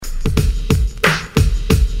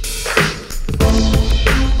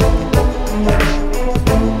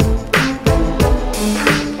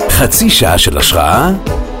חצי שעה של השראה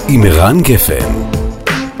עם ערן גפן.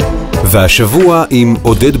 והשבוע עם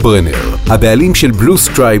עודד ברנר, הבעלים של בלו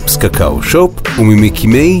סטרייפס קקאו שופ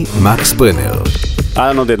וממקימי מקס ברנר.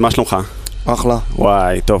 אהלן עודד, מה שלומך? אחלה.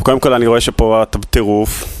 וואי, טוב, קודם כל אני רואה שפה אתה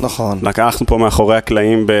בטירוף. נכון. לקחנו פה מאחורי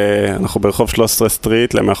הקלעים, אנחנו ברחוב 13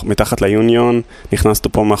 סטריט, מתחת ליוניון,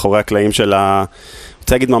 נכנסנו פה מאחורי הקלעים של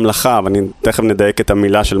רוצה להגיד ממלכה, אבל אני תכף נדייק את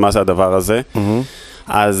המילה של מה זה הדבר הזה.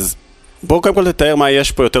 אז בואו קודם כל תתאר מה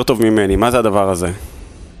יש פה יותר טוב ממני, מה זה הדבר הזה?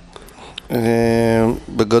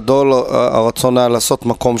 בגדול הרצון היה לעשות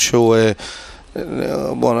מקום שהוא,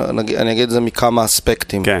 אני אגיד את זה מכמה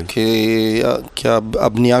אספקטים, כן. כי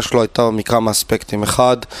הבנייה שלו הייתה מכמה אספקטים.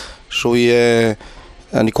 אחד, שהוא יהיה,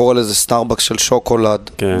 אני קורא לזה סטארבקס של שוקולד,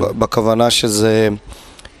 כן. בכוונה שזה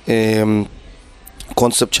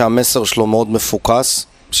קונספט שהמסר שלו מאוד מפוקס,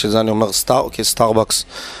 שזה אני אומר כי סטארבקס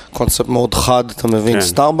קונספט מאוד חד, אתה מבין? כן.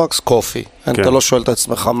 סטארבקס, קופי. כן. אתה לא שואל את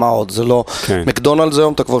עצמך מה עוד, זה לא... כן. מקדונלדס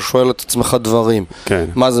היום אתה כבר שואל את עצמך דברים. כן.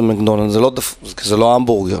 מה זה מקדונלדס? זה לא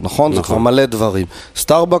המבורגר, נכון? נכון? זה כבר מלא דברים.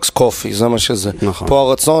 סטארבקס, קופי, זה מה שזה. נכון. פה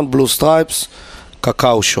הרצון, בלו סטרייפס,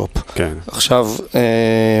 קקאו שופ. כן. עכשיו,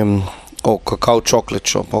 או קקאו צ'וקלט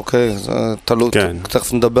שופ, אוקיי? זה תלוי, כן.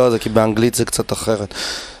 תכף נדבר על זה, כי באנגלית זה קצת אחרת.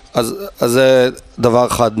 אז זה דבר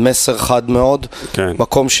אחד, מסר חד מאוד, כן.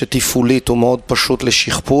 מקום שטיפולית הוא מאוד פשוט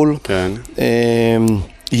לשכפול, כן.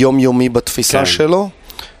 יומיומי בתפיסה כן. שלו.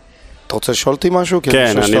 אתה רוצה לשאול אותי משהו?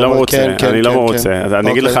 כן, אני לא מרוצה, אני לא מרוצה.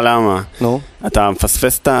 אני אגיד לך למה. אתה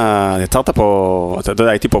מפספס את יצרת פה, אתה יודע,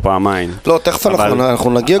 הייתי פה פעמיים. לא, תכף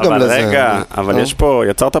אנחנו נגיע גם לזה. אבל רגע, אבל יש פה,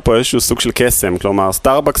 יצרת פה איזשהו סוג של קסם, כלומר,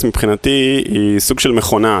 סטארבקס מבחינתי היא סוג של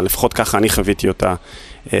מכונה, לפחות ככה אני חוויתי אותה.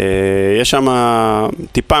 יש שם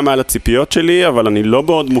טיפה מעל הציפיות שלי, אבל אני לא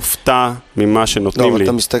מאוד מופתע ממה שנותנים לי. לא, אבל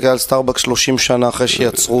אתה מסתכל על סטארבקס 30 שנה אחרי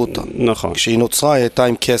שיצרו אותה. נכון. כשהיא נוצרה, היא הייתה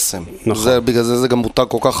עם קסם. נכון. בגלל זה גם מותג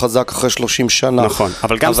כל כך חזק אחרי 30 שנה. נכון.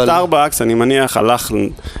 אבל גם סטארבקס, אני מניח,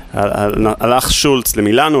 הלך שולץ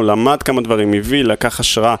למילאנו, למד כמה דברים, הביא, לקח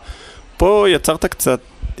השראה. פה יצרת קצת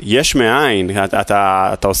יש מאין,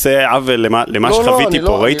 אתה עושה עוול למה שחוויתי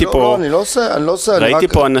פה, ראיתי פה, ראיתי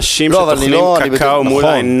פה אנשים שתוכלים קקאו מול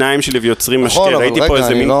העיניים שלי ויוצרים משקה, ראיתי פה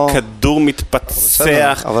איזה מין כדור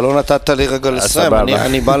מתפצח. אבל לא נתת לי רגע לסיים,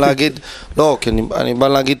 אני בא להגיד, לא, אני בא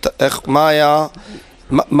להגיד מה היה,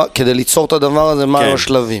 כדי ליצור את הדבר הזה, מה היו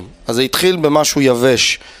השלבים. אז זה התחיל במשהו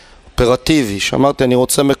יבש, אופרטיבי, שאמרתי, אני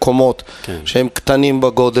רוצה מקומות שהם קטנים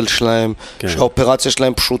בגודל שלהם, שהאופרציה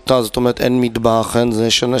שלהם פשוטה, זאת אומרת, אין מטבח, אין זה,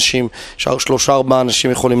 יש אנשים, 3-4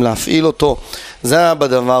 אנשים יכולים להפעיל אותו, זה היה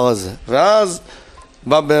בדבר הזה. ואז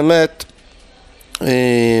בא באמת,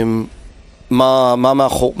 מה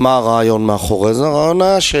הרעיון מאחורי זה? הרעיון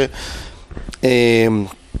היה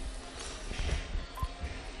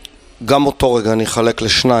גם אותו רגע אני אחלק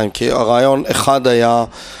לשניים, כי הרעיון אחד היה,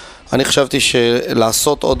 אני חשבתי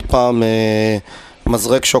שלעשות עוד פעם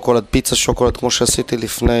מזרק שוקולד, פיצה שוקולד, כמו שעשיתי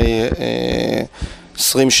לפני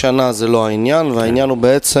 20 שנה, זה לא העניין, והעניין הוא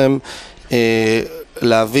בעצם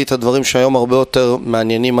להביא את הדברים שהיום הרבה יותר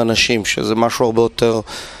מעניינים אנשים, שזה משהו הרבה יותר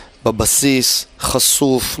בבסיס,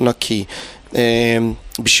 חשוף, נקי.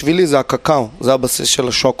 בשבילי זה הקקאו, זה הבסיס של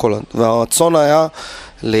השוקולד, והרצון היה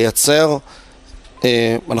לייצר,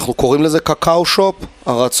 אנחנו קוראים לזה קקאו שופ,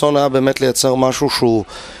 הרצון היה באמת לייצר משהו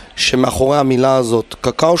שמאחורי המילה הזאת,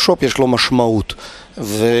 קקאו שופ, יש לו משמעות.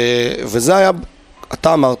 וזה היה,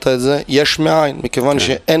 אתה אמרת את זה, יש מאין, מכיוון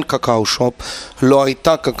שאין קקאו שופ, לא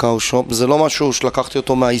הייתה קקאו שופ, זה לא משהו שלקחתי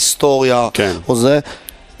אותו מההיסטוריה, או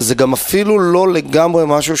זה גם אפילו לא לגמרי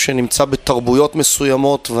משהו שנמצא בתרבויות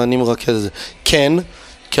מסוימות, ואני מרכז את זה. כן,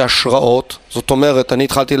 כהשראות, זאת אומרת, אני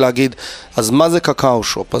התחלתי להגיד, אז מה זה קקאו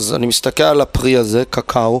שופ? אז אני מסתכל על הפרי הזה,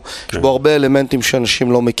 קקאו, יש בו הרבה אלמנטים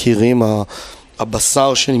שאנשים לא מכירים,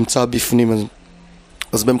 הבשר שנמצא בפנים.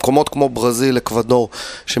 אז במקומות כמו ברזיל, אקוודור,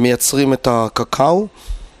 שמייצרים את הקקאו,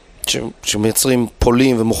 שמייצרים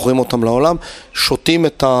פולים ומוכרים אותם לעולם, שותים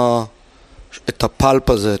את הפלפ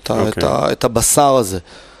הזה, את הבשר הזה.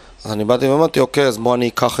 אז אני באתי ואמרתי, אוקיי, אז בוא אני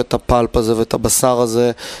אקח את הפלפ הזה ואת הבשר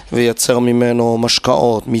הזה וייצר ממנו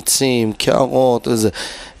משקאות, מיצים, קערות וזה.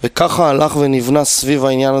 וככה הלך ונבנה סביב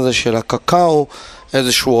העניין הזה של הקקאו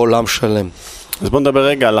איזשהו עולם שלם. אז בוא נדבר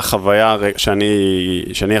רגע על החוויה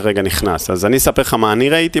שאני הרגע נכנס. אז אני אספר לך מה אני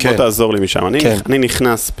ראיתי, בוא תעזור לי משם. אני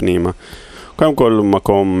נכנס פנימה. קודם כל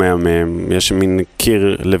מקום מהמם, יש מין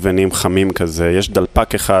קיר לבנים חמים כזה, יש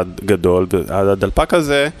דלפק אחד גדול, הדלפק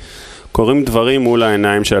הזה קוראים דברים מול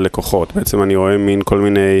העיניים של הלקוחות. בעצם אני רואה מין כל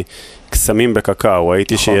מיני קסמים בקקאו,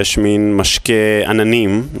 ראיתי שיש מין משקה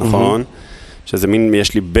עננים, נכון? שזה מין,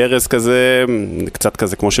 יש לי ברז כזה, קצת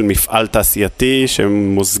כזה כמו של מפעל תעשייתי,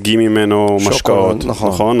 שמוזגים ממנו משקאות,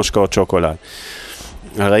 נכון? משקאות שוקולד.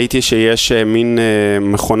 ראיתי שיש מין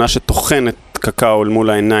מכונה שטוחנת קקאו מול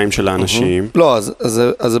העיניים של האנשים. לא, אז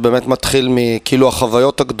זה באמת מתחיל מכאילו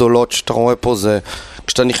החוויות הגדולות שאתה רואה פה זה,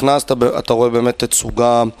 כשאתה נכנס אתה רואה באמת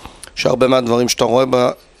תצוגה שהרבה מהדברים שאתה רואה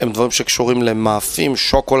בה הם דברים שקשורים למאפים,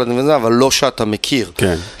 שוקולד וזה, אבל לא שאתה מכיר.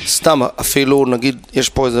 כן. סתם, אפילו נגיד יש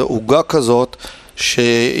פה איזו עוגה כזאת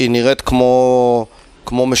שהיא נראית כמו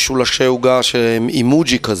משולשי עוגה עם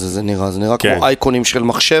אימוג'י כזה, זה נראה כן. כמו אייקונים של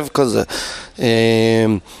מחשב כזה.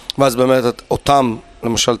 ואז באמת אותם,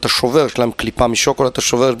 למשל אתה שובר, יש להם קליפה משוקולד, אתה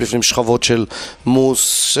שובר, יש בפנים שכבות של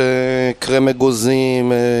מוס, קרם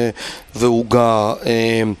אגוזים ועוגה.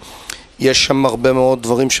 יש שם הרבה מאוד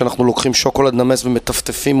דברים שאנחנו לוקחים שוקולד נמס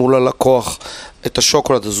ומטפטפים מול הלקוח את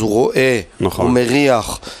השוקולד, אז הוא רואה, נכון. הוא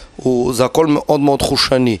מריח, זה הכל מאוד מאוד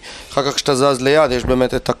חושני. אחר כך כשאתה זז ליד, יש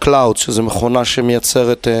באמת את הקלאוד, שזו מכונה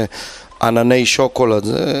שמייצרת ענני שוקולד.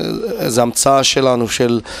 זה המצאה שלנו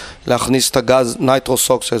של להכניס את הגז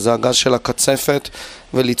ניטרוסוקס, שזה הגז של הקצפת,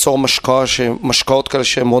 וליצור משקאות כאלה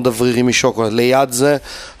שהם מאוד אוורירים משוקולד. ליד זה,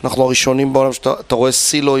 אנחנו הראשונים בעולם שאתה רואה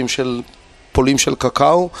סילואים של פולים של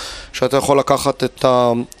קקאו, שאתה יכול לקחת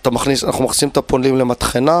אנחנו מכניסים את הפולים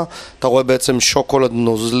למטחנה, אתה רואה בעצם שוקולד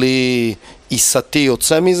נוזלי עיסתי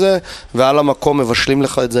יוצא מזה, ועל המקום מבשלים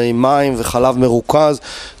לך את זה עם מים וחלב מרוכז,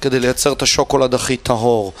 כדי לייצר את השוקולד הכי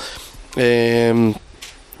טהור.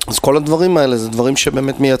 אז כל הדברים האלה, זה דברים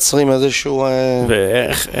שבאמת מייצרים איזשהו...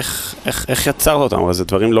 ואיך יצרת אותם? אבל זה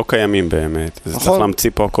דברים לא קיימים באמת. זה צריך להמציא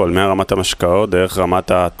פה הכל, מהרמת המשקאות, דרך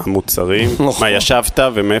רמת המוצרים. מה ישבת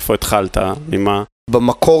ומאיפה התחלת? ממה?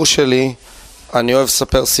 במקור שלי, אני אוהב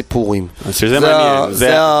לספר סיפורים. שזה מעניין.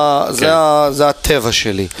 זה הטבע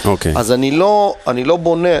שלי. אז אני לא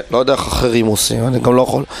בונה, לא יודע איך אחרים עושים, אני גם לא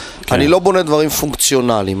יכול... אני לא בונה דברים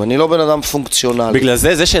פונקציונליים, אני לא בן אדם פונקציונלי. בגלל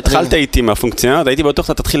זה שהתחלת איתי מהפונקציונליות, הייתי בטוח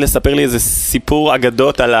שאתה תתחיל לספר לי איזה סיפור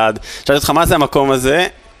אגדות על שאלתי אותך מה זה המקום הזה,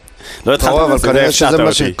 לא התחלת את זה, כנראה שזה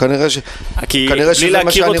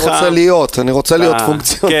מה שאני רוצה להיות, אני רוצה להיות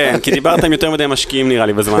פונקציונלי. כן, כי דיברת עם יותר מדי משקיעים נראה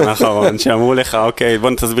לי בזמן האחרון, שאמרו לך, אוקיי, בוא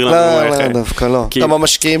תסביר לנו איך. לא, דווקא לא. גם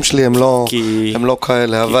המשקיעים שלי הם לא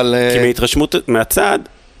כאלה, אבל... כי מהתרשמות מהצד,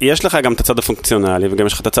 יש לך גם את הצד הפונקציונלי, וגם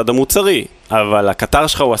יש לך את הצד המוצרי, אבל הקטר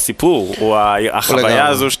שלך הוא הסיפור, הוא החוויה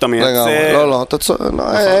הזו שאתה מייצר. לא,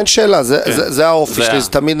 אין שאלה, זה האופי שלי, זה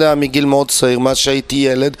תמיד היה מגיל מאוד צעיר, מאז שהייתי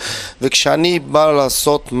ילד, וכשאני בא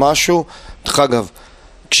לעשות משהו, דרך אגב,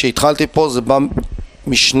 כשהתחלתי פה זה בא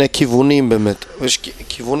משני כיוונים באמת, יש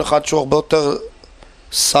כיוון אחד שהוא הרבה יותר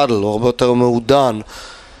סאדל, הרבה יותר מעודן,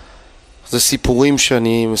 זה סיפורים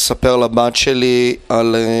שאני מספר לבת שלי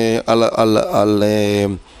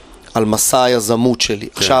על מסע היזמות שלי.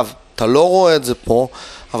 עכשיו, אתה לא רואה את זה פה,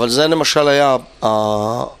 אבל זה למשל היה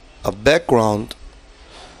ה-background,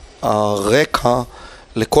 הרקע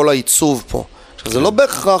לכל העיצוב פה. עכשיו, זה לא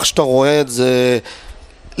בהכרח שאתה רואה את זה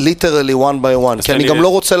literally one by one, כי אני גם לא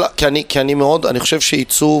רוצה, כי אני מאוד, אני חושב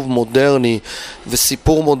שעיצוב מודרני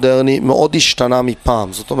וסיפור מודרני מאוד השתנה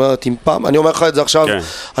מפעם. זאת אומרת, אם פעם, אני אומר לך את זה עכשיו,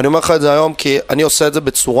 אני אומר לך את זה היום, כי אני עושה את זה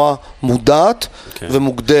בצורה מודעת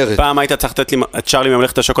ומוגדרת. פעם היית צריך לתת לי את צ'רלי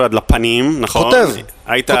ממלכת השוקולד לפנים, נכון? כותב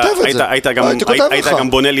את זה. היית גם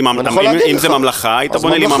בונה לי ממלכה, אם זה ממלכה, היית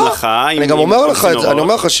בונה לי ממלכה. אני גם אומר לך את זה, אני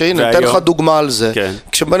אומר לך שהנה, אתן לך דוגמה על זה.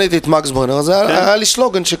 כשבניתי את מקס ברנר, אז היה לי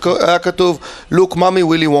סלוגן שהיה כתוב, Look, Mommy,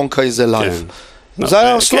 Willy Wonka is alive. זה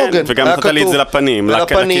היה הסלוגן. וגם נתת לי את זה לפנים,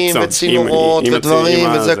 לפנים וצינורות ודברים,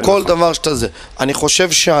 וזה כל דבר שאתה זה. אני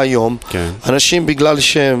חושב שהיום, אנשים בגלל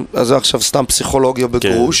שהם, אז זה עכשיו סתם פסיכולוגיה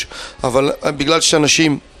בגרוש, אבל בגלל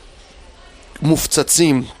שאנשים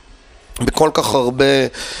מופצצים, בכל כך הרבה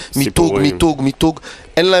מיתוג,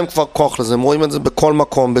 אין להם כבר כוח לזה, הם רואים את זה בכל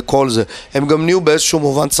מקום, בכל זה. הם גם נהיו באיזשהו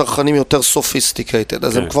מובן צרכנים יותר סופיסטיקייטד,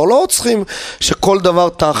 אז הם כבר לא צריכים שכל דבר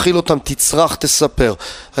תאכיל אותם, תצרח, תספר.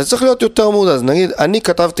 אז צריך להיות יותר מודע. אז נגיד, אני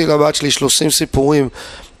כתבתי לבת שלי 30 סיפורים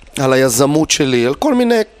על היזמות שלי, על כל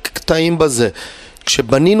מיני קטעים בזה.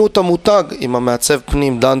 כשבנינו את המותג עם המעצב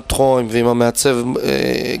פנים דן טרוים ועם המעצב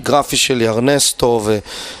גרפי שלי ארנסטו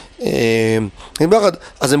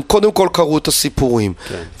אז הם קודם כל קראו את הסיפורים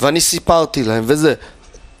ואני סיפרתי להם וזה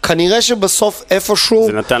כנראה שבסוף איפשהו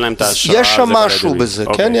זה נתן להם את ההשראה, יש שם משהו בזה,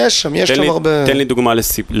 כן, יש שם הרבה... תן לי דוגמה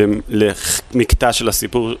למקטע של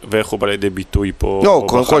הסיפור ואיך הוא בא לידי ביטוי פה. לא,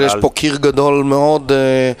 קודם כל יש פה קיר גדול מאוד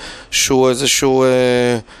שהוא איזשהו...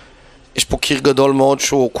 יש פה קיר גדול מאוד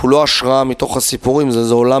שהוא כולו השראה מתוך הסיפורים,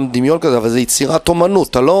 זה עולם דמיון כזה, אבל זה יצירת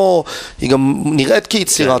אומנות, היא גם נראית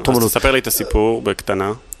כיצירת אומנות. אז תספר לי את הסיפור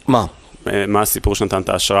בקטנה. מה? מה הסיפור שנתן את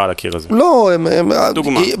ההשראה על הקיר הזה? לא,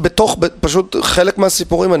 דוגמה. פשוט חלק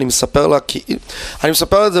מהסיפורים אני מספר לה, אני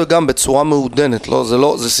מספר את זה גם בצורה מעודנת,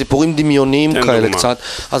 לא, זה סיפורים דמיוניים כאלה קצת,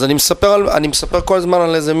 אז אני מספר כל הזמן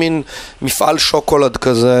על איזה מין מפעל שוקולד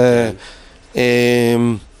כזה,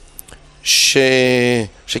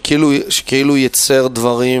 שכאילו יצר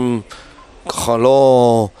דברים, ככה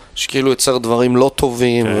לא, שכאילו יצר דברים לא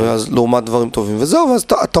טובים, לעומת דברים טובים, וזהו, ואז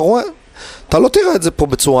אתה רואה, אתה לא תראה את זה פה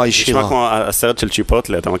בצורה ישירה. נשמע כמו הסרט של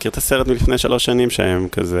צ'יפוטלה, אתה מכיר את הסרט מלפני 3 שנים שהם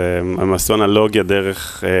כזה, הם עשו אנלוגיה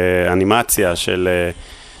דרך אנימציה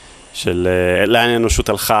של לאן האנושות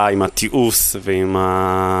הלכה עם התיעוש ועם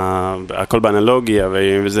הכל באנלוגיה,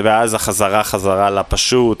 ואז חזרה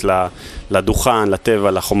לפשוט, לדוכן,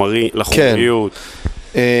 לטבע, לחומריות.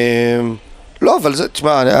 לא, אבל זה,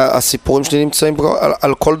 תשמע, הסיפורים שלי נמצאים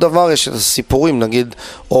על כל דבר, יש את הסיפורים, נגיד,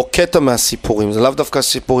 או קטע מהסיפורים, זה לאו דווקא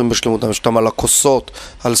הסיפורים בשלמות, יש אותם על הכוסות,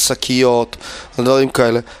 על שקיות, על דברים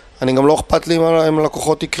כאלה. אני גם לא אכפת לי אם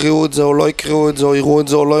הלקוחות יקראו את זה או לא יקראו את זה, או יראו את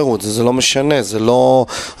זה או לא יראו את זה, זה לא משנה, זה לא,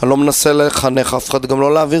 אני לא מנסה לחנך אף אחד, גם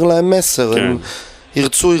לא להעביר להם מסר, הם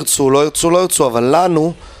ירצו, לא ירצו, אבל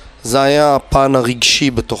לנו, זה היה הפן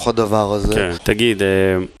הרגשי בתוך הדבר הזה. כן. תגיד,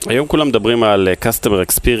 היום כולם מדברים על customer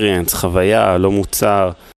experience, חוויה, לא מוצר.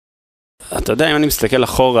 אתה יודע, אם אני מסתכל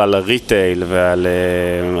אחורה על הריטייל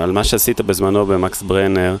ועל מה שעשית בזמנו במקס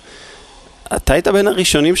ברנר, אתה היית בין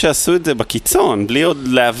הראשונים שעשו את זה בקיצון, בלי עוד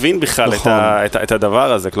להבין בכלל את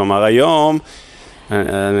הדבר הזה. כלומר, היום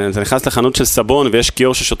אתה נכנס לחנות של סבון ויש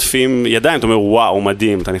קיור ששוטפים ידיים, אתה אומר וואו,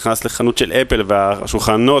 מדהים. אתה נכנס לחנות של אפל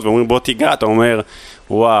והשולחנות ואומרים בוא תיגע, אתה אומר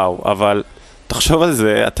וואו, אבל תחשוב על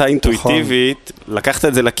זה, אתה אינטואיטיבית, לקחת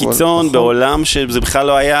את זה לקיצון בעולם שזה בכלל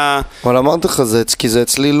לא היה... אבל אמרתי לך זה, כי זה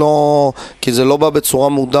אצלי לא, כי זה לא בא בצורה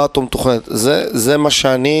מודעת או מתוכנת. זה מה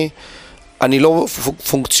אני לא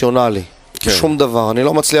פונקציונלי, שום דבר, אני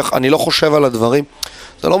לא מצליח, אני לא חושב על הדברים,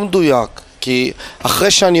 זה לא מדויק. כי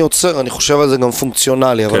אחרי שאני יוצר, אני חושב על זה גם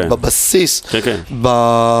פונקציונלי, אבל בבסיס,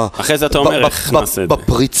 אחרי זה אתה אומר איך נעשה את זה.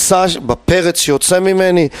 בפריצה, בפרץ שיוצא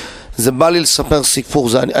ממני, זה בא לי לספר סיפור.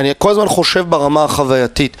 אני כל הזמן חושב ברמה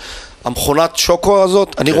החווייתית. המכונת שוקו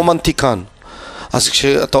הזאת, אני רומנטיקן.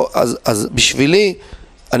 אז בשבילי,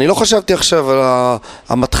 אני לא חשבתי עכשיו על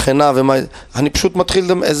המתחנה ומה, אני פשוט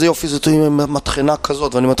מתחיל איזה יופי זה עם מתחנה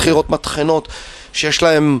כזאת, ואני מתחיל לראות מתחנות שיש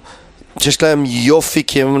להם יופי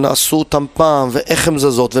כי הם נעשו אותם פעם, ואיך הם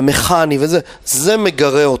זזות, ומכני וזה, זה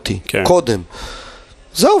מגרה אותי, קודם.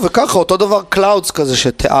 זהו, וככה, אותו דבר קלאודס כזה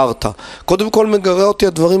שתיארת. קודם כל מגרה אותי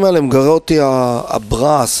הדברים האלה, מגרה אותי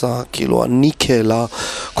הברס, כאילו הניקל,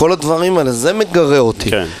 כל הדברים האלה, זה מגרה אותי.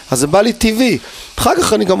 אז זה בא לי טבעי. אחר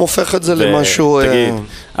כך אני גם הופך את זה למשהו... תגיד,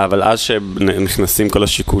 אבל אז שנכנסים כל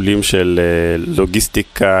השיקולים של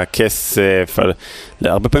לוגיסטיקה, כסף,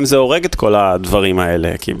 הרבה פעמים זה הורג את כל הדברים האלה,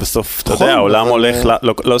 כי בסוף, אתה יודע, העולם הולך,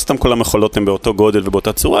 לא סתם כל המכולות הן באותו גודל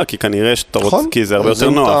ובאותה צורה, כי כנראה שאתה רוצה, כי זה הרבה יותר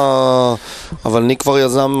נוח. אבל אני כבר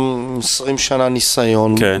יזם 20 שנה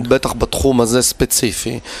ניסיון, בטח בתחום הזה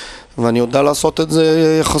ספציפי, ואני יודע לעשות את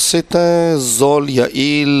זה יחסית זול,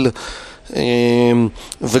 יעיל,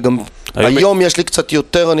 וגם היום יש לי קצת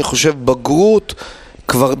יותר, אני חושב, בגרות,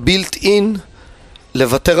 כבר built in,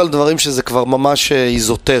 לוותר על דברים שזה כבר ממש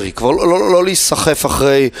איזוטרי, כבר לא להיסחף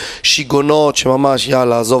אחרי שיגונות שממש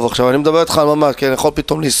יאללה, עזוב עכשיו, אני מדבר איתך על ממש, כי אני יכול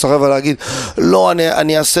פתאום להיסחף ולהגיד, לא,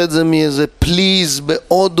 אני אעשה את זה מאיזה פליז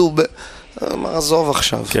בהודו, עזוב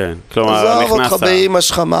עכשיו. כן, כלומר, עזוב אותך באמא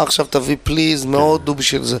שלך, מה עכשיו תביא פליז מהודו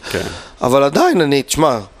בשביל זה. אבל עדיין אני,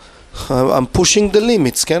 תשמע, I'm pushing the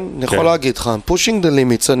limits, כן? אני יכול להגיד לך, I'm pushing the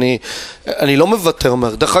limits, אני לא מוותר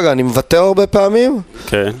מהר. דרך אגב, אני מוותר הרבה פעמים.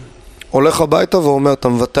 כן. הולך הביתה ואומר, אתה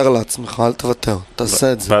מוותר לעצמך, אל תוותר,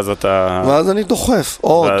 תעשה את זה. ואז אני דוחף,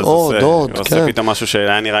 עוד, כן. עושה פתאום משהו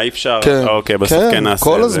שהיה נראה אי אפשר, אוקיי, בסוף כן נעשה.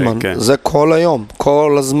 כל הזמן, זה כל היום,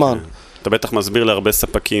 כל הזמן. אתה בטח מסביר להרבה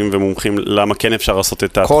ספקים ומומחים למה כן אפשר לעשות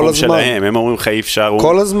את התחום שלהם, הם אומרים לך אי אפשר,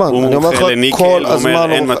 כל הזמן, הוא מומחה לניקל, הוא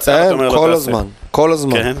אומר אין מצב, אתה אומר לא תעשה. כל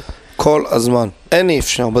הזמן. כל הזמן. אין אי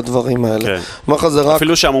אפשר בדברים האלה.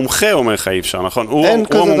 אפילו שהמומחה אומר לך אי אפשר, נכון? הוא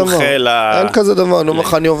המומחה אין כזה דבר.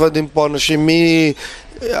 אני עובד עם פה אנשים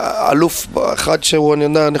אלוף אחד שהוא, אני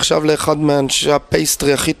יודע, נחשב לאחד מאנשי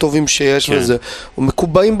הפייסטרי הכי טובים שיש וזה. הוא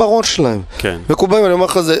מקובעים בראש שלהם. מקובעים, אני אומר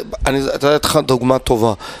לך, אתה יודע לך דוגמה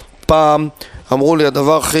טובה. פעם אמרו לי,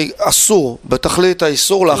 הדבר הכי אסור, בתכלית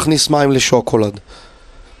האיסור להכניס מים לשוקולד.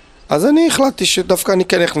 אז אני החלטתי שדווקא אני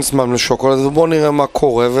כן אכניס מים לשוקולד, ובואו נראה מה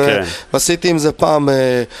קורה, ועשיתי עם זה פעם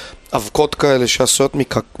אבקות כאלה שעשויות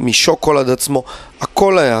משוקולד עצמו,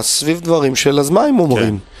 הכל היה סביב דברים של אז מה הם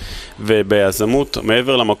אומרים. וביזמות,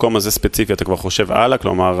 מעבר למקום הזה ספציפי, אתה כבר חושב הלאה,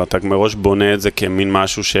 כלומר, אתה מראש בונה את זה כמין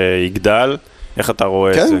משהו שיגדל, איך אתה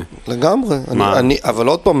רואה את זה? כן, לגמרי. אבל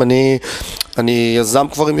עוד פעם, אני יזם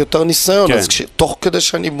כבר עם יותר ניסיון, אז תוך כדי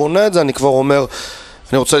שאני בונה את זה, אני כבר אומר,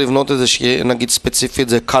 אני רוצה לבנות את זה שנגיד ספציפית,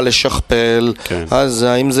 זה קל לשכפל, אז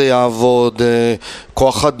האם זה יעבוד,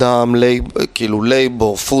 כוח אדם, כאילו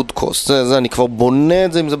לייבור, פוד קוסט, זה, אני כבר בונה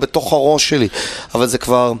את זה אם זה בתוך הראש שלי, אבל זה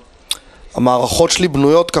כבר, המערכות שלי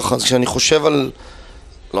בנויות ככה, אז כשאני חושב על,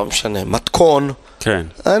 לא משנה, מתכון,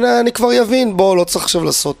 אני כבר יבין, בוא, לא צריך עכשיו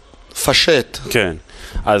לעשות פשט. כן.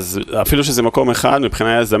 אז אפילו שזה מקום אחד,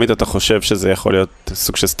 מבחינה יזמית אתה חושב שזה יכול להיות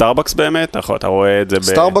סוג של סטארבקס באמת? אתה רואה את זה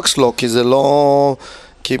סטארבקס לא, כי זה לא...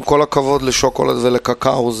 כי עם כל הכבוד לשוקולד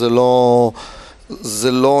ולקקאו,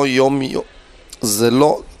 זה לא יום... זה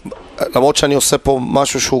לא... למרות שאני עושה פה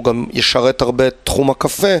משהו שהוא גם ישרת הרבה את תחום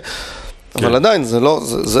הקפה, אבל עדיין,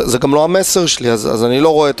 זה גם לא המסר שלי, אז אני לא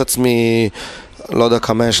רואה את עצמי... לא יודע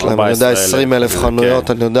כמה יש להם, אני יודע 20,000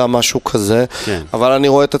 חנויות, אני יודע משהו כזה, אבל אני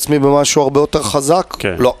רואה את עצמי במשהו הרבה יותר חזק,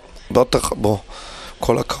 לא, ביותר, בוא,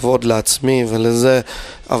 כל הכבוד לעצמי ולזה,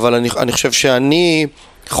 אבל אני חושב שאני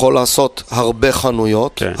יכול לעשות הרבה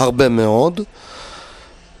חנויות, הרבה מאוד,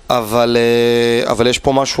 אבל יש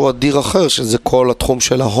פה משהו אדיר אחר, שזה כל התחום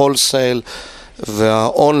של ההולסייל,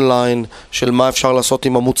 והאונליין של מה אפשר לעשות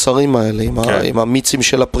עם המוצרים האלה, עם המיצים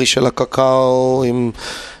של הפרי של הקקאו,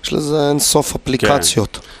 יש לזה אין סוף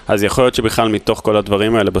אפליקציות. אז יכול להיות שבכלל מתוך כל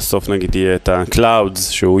הדברים האלה בסוף נגיד יהיה את ה-Clouds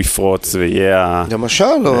שהוא יפרוץ ויהיה למשל,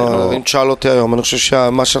 אם תשאל אותי היום, אני חושב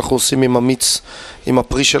שמה שאנחנו עושים עם המיץ, עם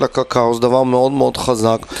הפרי של הקקאו, זה דבר מאוד מאוד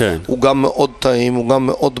חזק, הוא גם מאוד טעים, הוא גם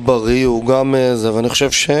מאוד בריא, הוא גם זה, ואני חושב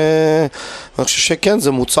שכן,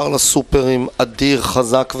 זה מוצר לסופרים אדיר,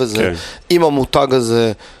 חזק וזה. אם המותג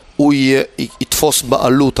הזה, הוא יתפוס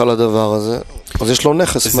בעלות על הדבר הזה, אז יש לו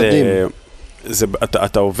נכס מדהים.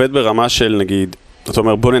 אתה עובד ברמה של נגיד, אתה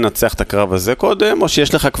אומר בוא ננצח את הקרב הזה קודם, או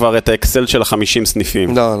שיש לך כבר את האקסל של 50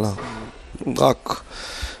 סניפים? לא, רק,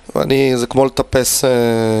 זה כמו לטפס,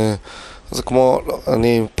 זה כמו,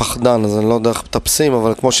 אני פחדן, אז אני לא יודע איך מטפסים,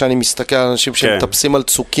 אבל כמו שאני מסתכל על אנשים שמטפסים על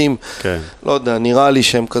צוקים, לא יודע, נראה לי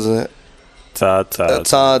שהם כזה...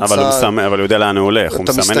 צעד, אבל הוא יודע לאן הוא הולך, הוא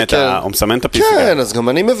מסמן את הפסגה. כן, אז גם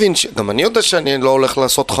אני מבין, גם אני יודע שאני לא הולך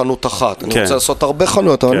לעשות חנות אחת, אני רוצה לעשות הרבה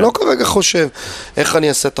חנויות, אבל אני לא כרגע חושב איך אני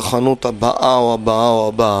אעשה את החנות הבאה או הבאה או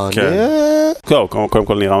הבאה. קודם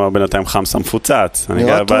כל נראה בינתיים חמסה מפוצץ,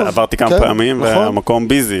 אני עברתי כמה פעמים והמקום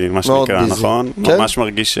ביזי, מה שנקרא, נכון? ממש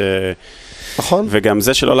מרגיש נכון. וגם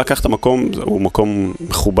זה שלא לקח את המקום, הוא מקום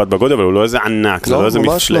מכובד בגודל, אבל הוא לא איזה ענק, זה לא איזה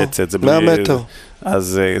מפלצת. 100 מטר.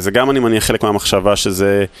 אז זה גם אני מניח חלק מהמחשבה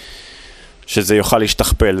שזה יוכל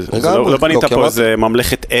להשתכפל. לא בנית פה איזה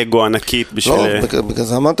ממלכת אגו ענקית בשביל... לא, בגלל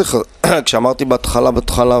זה אמרתי לך, כשאמרתי בהתחלה,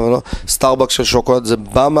 סטארבקס של שוקולד, זה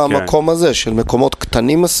בא מהמקום הזה, של מקומות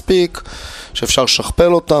קטנים מספיק, שאפשר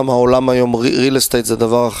לשכפל אותם. העולם היום, ריל אסטייט זה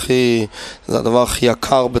הדבר הכי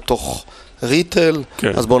יקר בתוך ריטל,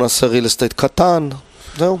 אז בואו נעשה ריל אסטייט קטן.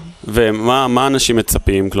 זהו. ומה אנשים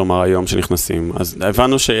מצפים, כלומר, היום שנכנסים? אז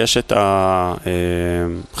הבנו שיש את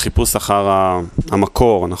החיפוש אחר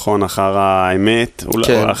המקור, נכון? אחר האמת,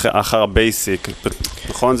 אחר הבייסיק,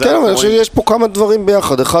 נכון? כן, אבל אני חושב שיש פה כמה דברים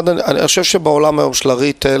ביחד. אחד, אני חושב שבעולם היום של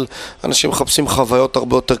הריטל, אנשים מחפשים חוויות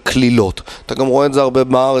הרבה יותר כלילות. אתה גם רואה את זה הרבה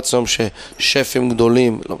בארץ היום, ששפים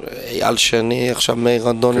גדולים, אייל שני, עכשיו מאיר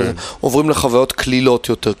אדוני, עוברים לחוויות כלילות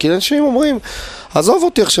יותר. כי אנשים אומרים, עזוב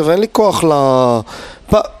אותי עכשיו, אין לי כוח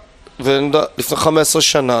ולפני 15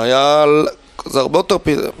 שנה היה זה הרבה יותר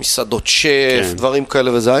מסעדות שף, דברים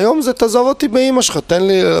כאלה וזה. היום זה תעזוב אותי באמא שלך, תן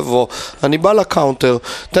לי לבוא, אני בא לקאונטר,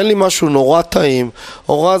 תן לי משהו נורא טעים,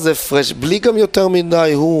 אורה זה פרש, בלי גם יותר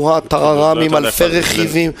מדי, הוא הטררם עם אלפי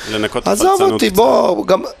רכיבים. עזוב אותי, בוא,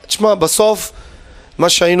 גם, תשמע, בסוף מה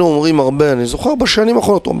שהיינו אומרים הרבה, אני זוכר בשנים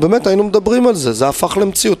האחרונות, באמת היינו מדברים על זה, זה הפך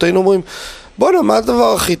למציאות, היינו אומרים, בוא, מה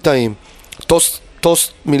הדבר הכי טעים?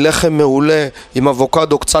 טוסט מלחם מעולה עם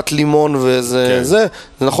אבוקדו, קצת לימון וזה, זה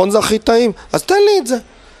נכון, זה הכי טעים, אז תן לי את זה.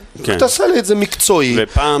 תעשה לי את זה מקצועי,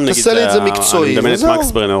 תעשה לי את זה מקצועי. אני מדמיין את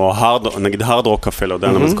מקס ברנר, או נגיד הרד רוק קפה, לא יודע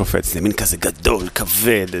למה זה קופץ, זה מין כזה גדול,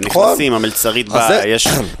 כבד, נכנסים, המלצרית באה, יש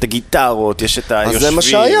את הגיטרות, יש את היושבים. אז זה מה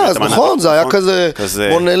שהיה, אז נכון, זה היה כזה,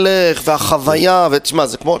 בוא נלך, והחוויה, ותשמע,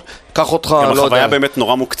 זה כמו, קח אותך, לא יודע. גם החוויה באמת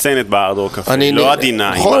נורא מוקצנת בהרד רוק קפה, לא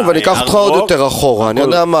עדינה. נכון, ואני אקח אותך עוד יותר אחורה, אני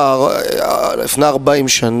יודע מה, לפני 40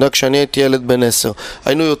 שנה, כשאני הייתי ילד בן 10,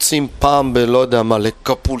 היינו יוצאים פעם לא יודע מה,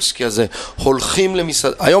 לקפולסקי הזה, הולכים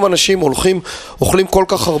למסעדה, היום אנשים הולכים, אוכלים כל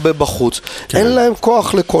כך הרבה בחוץ, אין להם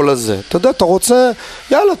כוח לכל הזה. אתה יודע, אתה רוצה,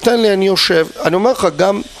 יאללה, תן לי, אני יושב, אני אומר לך,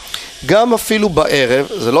 גם אפילו בערב,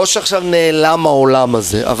 זה לא שעכשיו נעלם העולם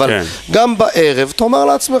הזה, אבל גם בערב, אתה אומר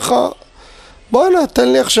לעצמך, בוא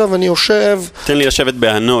תן לי עכשיו, אני יושב. תן לי לשבת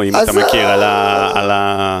בהנוי, אם אתה מכיר, על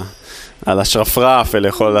על השרפרף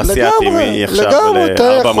ולאכול אסיאטי מעכשיו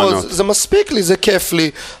ל4 מנות. זה מספיק לי, זה כיף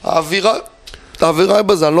לי. האווירה היא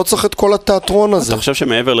בזה, אני לא צריך את כל התיאטרון הזה. אתה חושב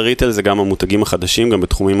שמעבר לריטל זה גם המותגים החדשים, גם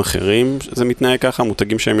בתחומים אחרים, זה מתנהג ככה,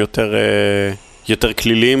 מותגים שהם יותר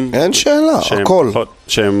כלילים? אין שאלה, הכל.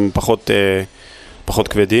 שהם פחות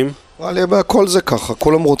כבדים? הכל זה ככה,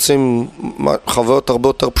 כולם רוצים חוויות הרבה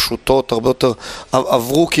יותר פשוטות, הרבה יותר,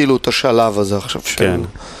 עברו כאילו את השלב הזה עכשיו כן.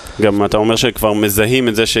 גם אתה אומר שכבר מזהים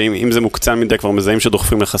את זה, שאם זה מוקצן מדי, כבר מזהים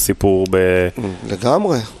שדוחפים לך סיפור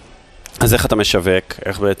לגמרי. אז איך אתה משווק?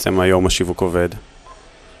 איך בעצם היום השיווק עובד?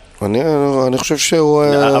 אני חושב שהוא...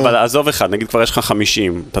 אבל עזוב אחד, נגיד כבר יש לך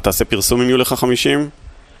 50, אתה תעשה פרסום אם יהיו לך 50?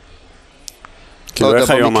 לא יודע,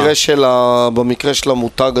 במקרה של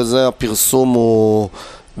המותג הזה, הפרסום הוא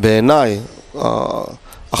בעיניי,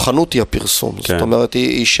 החנות היא הפרסום. זאת אומרת,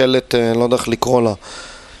 היא שלט, לא יודע איך לקרוא לה,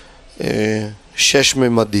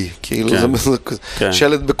 6-ממדי, כאילו זה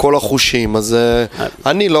שלט בכל החושים, אז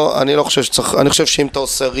אני לא חושב שצריך, אני חושב שאם אתה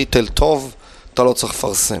עושה ריטל טוב, אתה לא צריך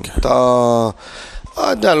לפרסם.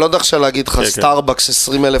 אני לא יודע איך להגיד לך, סטארבקס,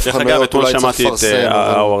 20,000 חנויות, אולי צריך לפרסם. שמעתי את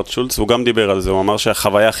האוורד שולץ, הוא גם דיבר על זה, הוא אמר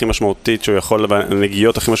שהחוויה הכי משמעותית שהוא יכול,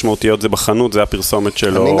 והנגיעות הכי משמעותיות זה בחנות, זה הפרסומת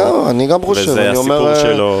שלו. אני גם חושב, וזה הסיפור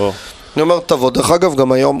שלו. אני אומר, תבוא, דרך אגב,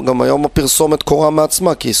 גם היום הפרסומת קורה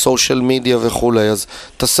מעצמה, כי סושיאל מדיה וכולי, אז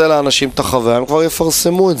תעשה לאנשים את החוויה, הם כבר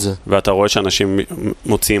יפרסמו את זה. ואתה רואה שאנשים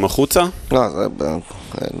מוציאים החוצה? לא,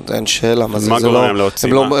 אין שאלה. מה גורם להם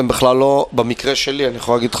להוציא? הם בכלל לא, במקרה שלי, אני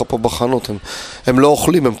יכול להגיד לך פה בחנות, הם לא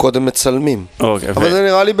אוכלים, הם קודם מצלמים. אבל זה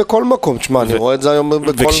נראה לי בכל מקום, תשמע, אני רואה את זה היום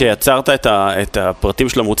בכל... וכשיצרת את הפרטים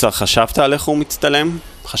של המוצר, חשבת על איך הוא מצטלם?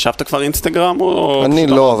 חשבת כבר אינסטגרם? אני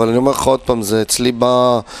לא, אבל אני אומר לך עוד פעם, זה אצלי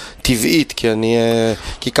בא טבעית,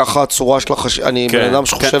 כי ככה הצורה שלה, אני בן אדם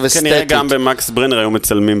שחושב אסתטית. כנראה גם במקס ברנר היו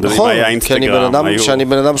מצלמים, נכון, היה אינסטגרם. כשאני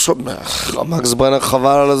בן אדם מקס ברנר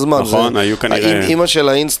חבל על הזמן. נכון, היו כנראה... אימא של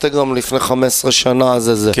האינסטגרם לפני 15 שנה,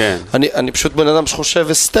 זה. אני פשוט בן אדם שחושב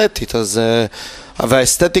אסתטית,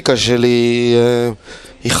 והאסתטיקה שלי...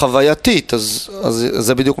 היא חווייתית, אז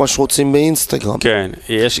זה בדיוק מה שרוצים באינסטגרם. כן,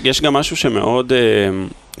 יש גם משהו שמאוד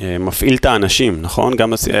מפעיל את האנשים, נכון?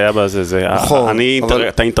 גם היה בזה, נכון.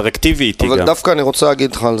 אתה אינטראקטיבי איתי גם. אבל דווקא אני רוצה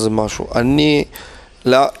להגיד לך על זה משהו.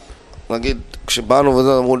 נגיד, כשבאנו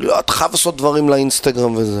וזה, אמרו לי, אתה חייב לעשות דברים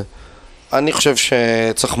לאינסטגרם וזה. אני חושב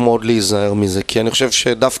שצריך מאוד להיזהר מזה, כי אני חושב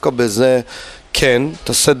שדווקא בזה, כן,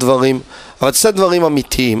 תעשה דברים, אבל תעשה דברים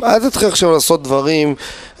אמיתיים. אל תתחיל עכשיו לעשות דברים,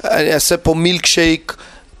 אני אעשה פה מילקשייק,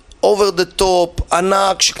 over the top,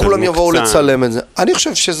 ענק, שכולם יבואו לצלם את זה. אני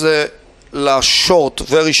חושב שזה לשורט,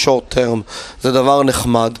 very short term, זה דבר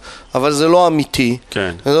נחמד, אבל זה לא אמיתי.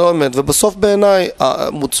 כן. זה לא אמת, ובסוף בעיניי,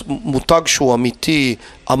 מותג שהוא אמיתי,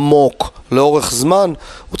 עמוק, לאורך זמן,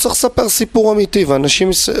 הוא צריך לספר סיפור אמיתי, ואנשים,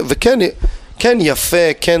 וכן, כן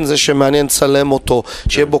יפה, כן זה שמעניין צלם אותו,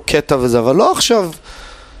 שיהיה בו קטע וזה, אבל לא עכשיו...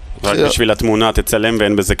 רק בשביל התמונה תצלם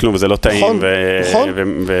ואין בזה כלום, וזה לא טעים.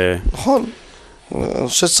 נכון. אני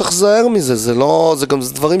חושב שצריך לזהר מזה, זה לא, זה גם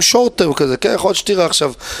דברים שורטם כזה, כן, יכול להיות שתראה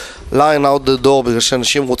עכשיו line out the door, בגלל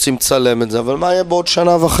שאנשים רוצים לצלם את זה, אבל מה יהיה בעוד 1.5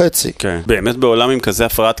 שנה? כן. באמת בעולם עם כזה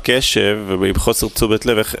הפרעת קשב, ובחוסר תשומת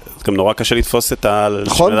לב, גם נורא קשה לתפוס את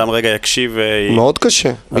שבן אדם רגע יקשיב. מאוד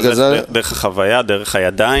קשה. דרך החוויה, דרך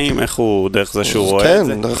הידיים, איך הוא, דרך זה שהוא רואה את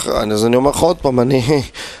זה? כן, אז אני אומר לך עוד פעם,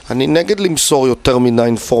 אני נגד למסור יותר מדי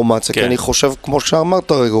אינפורמציה, כי אני חושב, כמו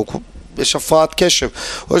שאמרת רגע, יש הפרעת קשב,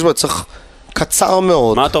 או יש צריך... קצר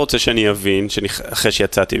מאוד. מה אתה רוצה שאני אבין, אחרי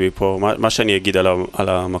שיצאתי מפה, מה שאני אגיד על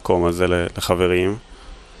המקום הזה לחברים?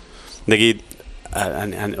 נגיד,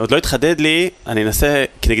 עוד לא התחדד לי, אני אנסה,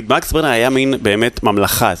 כי נגיד מקס ברנר היה מין באמת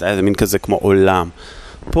ממלכה, זה היה מין כזה כמו עולם.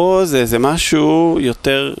 פה זה משהו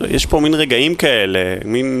יותר, יש פה מין רגעים כאלה,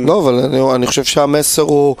 מין... לא, אבל אני חושב שהמסר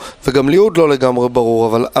הוא, וגם לי עוד לא לגמרי ברור,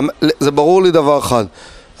 אבל זה ברור לי דבר אחד.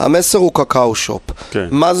 המסר הוא קקאו שופ. כן.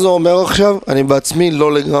 מה זה אומר עכשיו? אני בעצמי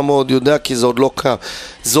לא לגמרי עוד יודע, כי זה עוד לא קיים.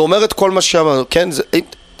 זה אומר את כל מה שאמרנו, כן?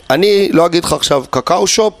 אני לא אגיד לך עכשיו קקאו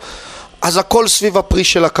שופ, אז הכל סביב הפרי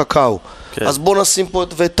של הקקאו. כן. אז בוא נשים פה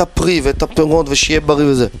את הפרי ואת הפירות ושיהיה בריא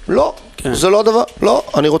וזה. לא, כן. זה לא הדבר. לא,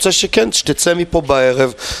 אני רוצה שכן, שתצא מפה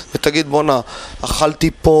בערב ותגיד בוא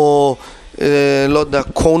אכלתי פה, לא יודע,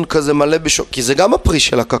 קון כזה מלא בשוק, כי זה גם הפרי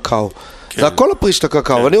של הקקאו. זה הכל הפרי של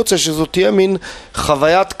הקקאו, ואני רוצה שזאת תהיה מין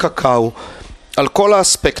חוויית קקאו על כל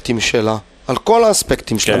האספקטים שלה, על כל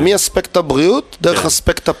האספקטים שלה, מאספקט הבריאות, דרך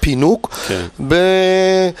אספקט הפינוק,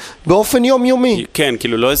 באופן יומיומי. כן,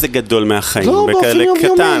 כאילו לא איזה גדול מהחיים, לא, באופן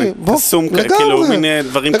יומיומי. קסום, כאילו מיני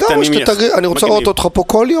דברים קטנים. אני רוצה לראות אותך פה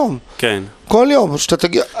כל יום. כן. כל יום, שאתה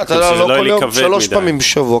תגיע, אתה לא כל יום, 3 פעמים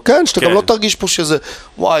בשבוע, כן? שאתה גם לא תרגיש פה שזה,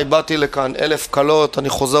 וואי, באתי לכאן 1000 קלות, אני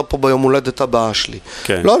חוזר פה ביום הולדת הבאה שלי.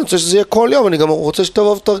 לא, אני רוצה שזה יהיה כל יום, אני גם רוצה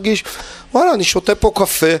שתבוא ותרגיש, וואלה, אני שותה פה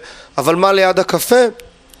קפה, אבל מה ליד הקפה?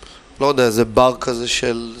 לא יודע, זה בר כזה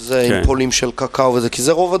של, זה עם פולים של קקאו וזה, כי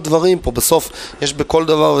זה רוב הדברים פה, בסוף יש בכל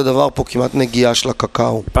דבר ודבר פה כמעט נגיעה של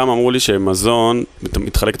הקקאו. פעם אמרו לי שמזון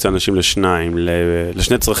מתחלק אצל אנשים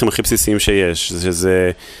לשני צרכים הכי בסיסיים שיש,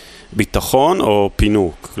 שזה ביטחון או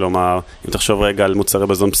פינוק, כלומר, אם תחשוב רגע על מוצרי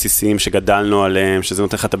מזון בסיסיים שגדלנו עליהם, שזה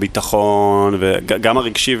נותן לך את הביטחון, וגם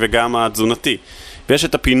הרגשי וגם התזונתי. ויש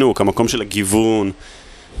את הפינוק, המקום של הגיוון.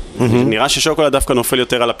 נראה ששוקולד דווקא נופל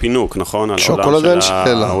יותר על הפינוק, נכון? שוקולד אין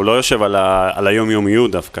שאלה. הוא לא יושב על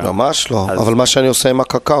היומיומיות דווקא. ממש לא, אבל מה שאני עושה עם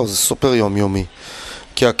הקקאו זה סופר יומיומי.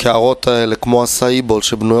 כי הקערות האלה, כמו הסאיבול,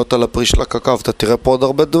 שבנויות על הפרי של הקקאו, אתה תראה פה עוד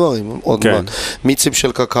הרבה דברים, עוד מעט. מיצים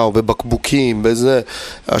של קקאו, בבקבוקים, בזה,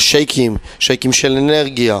 השייקים, שייקים של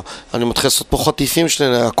אנרגיה, אני מתחיל לעשות פה חטיפים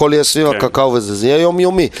שלנו, הכל יהיה סביב הקקאו וזה, זה יהיה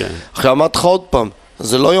יומיומי. אחרי אמרת לך עוד פעם,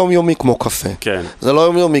 זה לא יומיומי כמו קפה, זה לא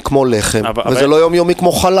יומיומי כמו לחם, וזה לא יומיומי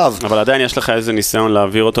כמו חלב. אבל עדיין יש לך איזה ניסיון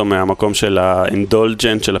להעביר אותו מהמקום של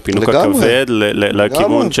האינדולג'נט, של הפינוק הכבד,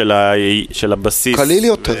 לכיוון של הבסיס. קליל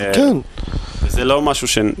יותר, כן. זה לא משהו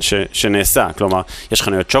שנעשה, כלומר, יש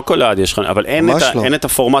חנויות שוקולד, אבל אין את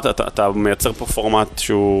הפורמט, אתה מייצר פה פורמט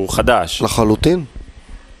שהוא חדש. לחלוטין.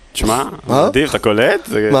 תשמע, עדיף, אתה קולט?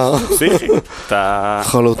 זה פסיכי.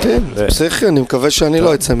 לחלוטין, זה פסיכי, אני מקווה שאני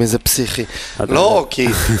לא אצא מזה פסיכי. לא, כי,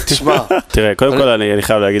 תשמע. תראה, קודם כל אני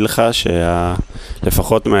חייב להגיד לך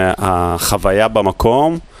שלפחות החוויה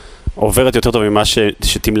במקום עוברת יותר טוב ממה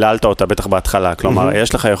שתמללת אותה בטח בהתחלה. כלומר,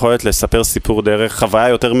 יש לך יכולת לספר סיפור דרך חוויה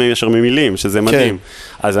יותר מאשר ממילים, שזה מדהים.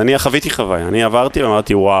 אז אני חוויתי חוויה, אני עברתי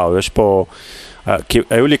ואמרתי, וואו, יש פה... כי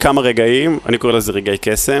היו לי כמה רגעים, אני קורא לזה רגעי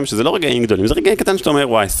קסם, שזה לא רגעים גדולים, זה רגעי קטן שאתה אומר,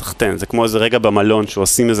 וואי, סחטן, זה כמו איזה רגע במלון,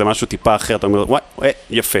 שעושים איזה משהו טיפה אחר, אתה אומר, וואי,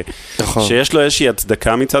 יפה. שיש לו איזושהי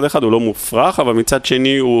הצדקה מצד אחד, הוא לא מופרך, אבל מצד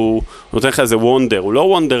שני הוא נותן לך איזה וונדר, הוא לא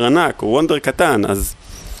וונדר ענק, הוא וונדר קטן, אז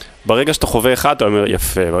ברגע שאתה חווה אחד, אתה אומר,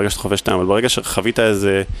 יפה, ברגע שאתה חווה 2, אבל ברגע שחווית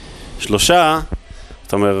איזה 3,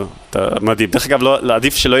 אתה אומר, אתה מדהים. דרך אגב,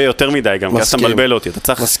 עדיף שלא יהיה יותר מדי גם, כי אתה מבלבל אותי. אתה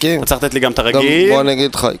צריך לתת לי גם את הרגיל. בוא אני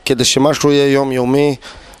אגיד לך, כדי שמשהו יהיה יומיומי,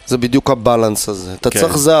 זה בדיוק הבלנס הזה. אתה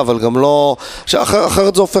צריך זה, אבל גם לא...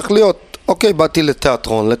 אחרת זה הופך להיות, אוקיי, באתי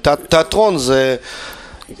לתיאטרון. תיאטרון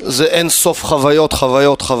זה אין סוף חוויות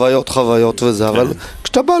וזה, אבל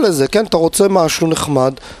כשאתה בא לזה, כן, אתה רוצה משהו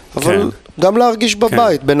נחמד, אבל... גם להרגיש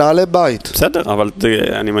בבית, בנעלי בית. בסדר, אבל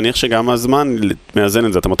אני מניח שגם הזמן מאזן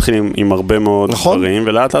את זה. אתה מתחיל עם הרבה מאוד דברים,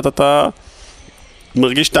 ולאט לאט אתה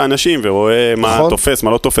מרגיש את האנשים ורואה מה תופס,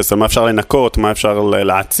 מה לא תופס, מה אפשר לנקות, מה אפשר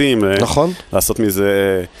להעצים, לעשות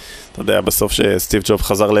מזה, אתה יודע, בסוף שסטיב ג'וב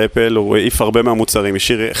חזר לאפל, הוא העיף הרבה מהמוצרים,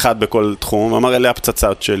 השאיר אחד בכל תחום, ואמר, אלה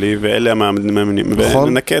הפצצות שלי, ואלה המאמנים,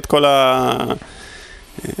 ונקה את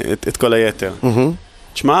כל היתר.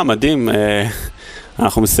 תשמע, מדהים,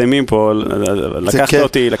 אנחנו מסיימים פה, לקחת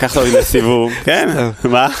אותי לסיבוב, כן?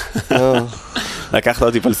 מה? לקחת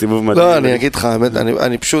אותי פה לסיבוב מדהים. לא, אני אגיד לך, האמת,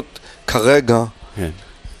 אני פשוט כרגע,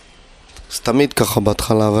 זה תמיד ככה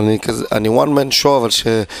בהתחלה, אבל אני one man show, אבל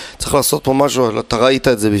שצריך לעשות פה משהו, אתה ראית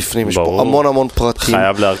את זה בפנים, יש פה המון פרטים.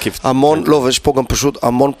 חייב להרכיב. לא, ויש פה גם פשוט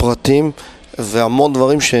המון פרטים, והמון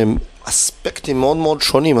דברים שהם אספקטים מאוד מאוד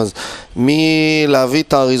שונים, אז מלהביא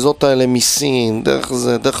את האריזות האלה מסין, דרך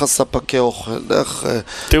זה, דרך הספקי אוכל, דרך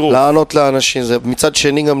לענות לאנשים, זה מצד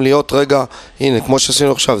שני גם להיות רגע, הנה, כמו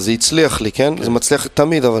שעשינו עכשיו, זה הצליח לי, כן? זה מצליח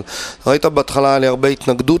תמיד, אבל ראית בהתחלה היה לי הרבה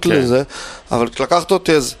התנגדות לזה, אבל כשלקחת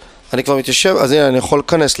אותי אז אני כבר מתיישב, אז הנה, אני יכול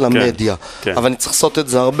להיכנס למדיה, אבל אני צריך לעשות את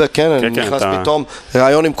זה הרבה, כן? אני נכנס פתאום,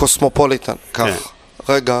 רעיון עם קוסמופוליטן, כך,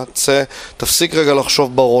 רגע, צא, תפסיק רגע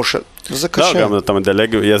לחשוב בראש, וזה קשה. לא, גם אתה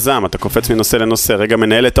מדלג יזם, אתה קופץ מנושא לנושא, רגע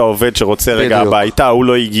מנהל את העובד שרוצה רגע הביתה, הוא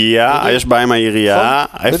לא הגיע, יש בעיה עם העירייה,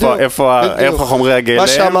 איפה חומרי הגלם? מה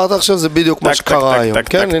שאמרת עכשיו זה בדיוק מה שקרה היום.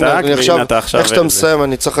 כן, אני עכשיו, איך שאתה מסיים,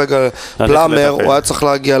 אני צריך רגע פלאמר, הוא היה צריך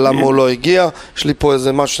להגיע, למה הוא לא הגיע, יש לי פה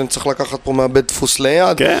איזה משהו שאני צריך לקחת פה מהבית דפוס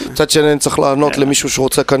ליד, קצת שאני צריך לענות למישהו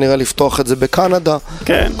שרוצה כנראה לפתוח את זה בקנדה,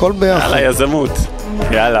 כל ביחד. יאללה, יזמות.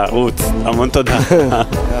 יאללה, רות, המון תודה.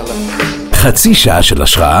 חצי שעה של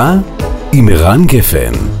השראה עם ערן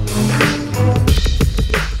גפן.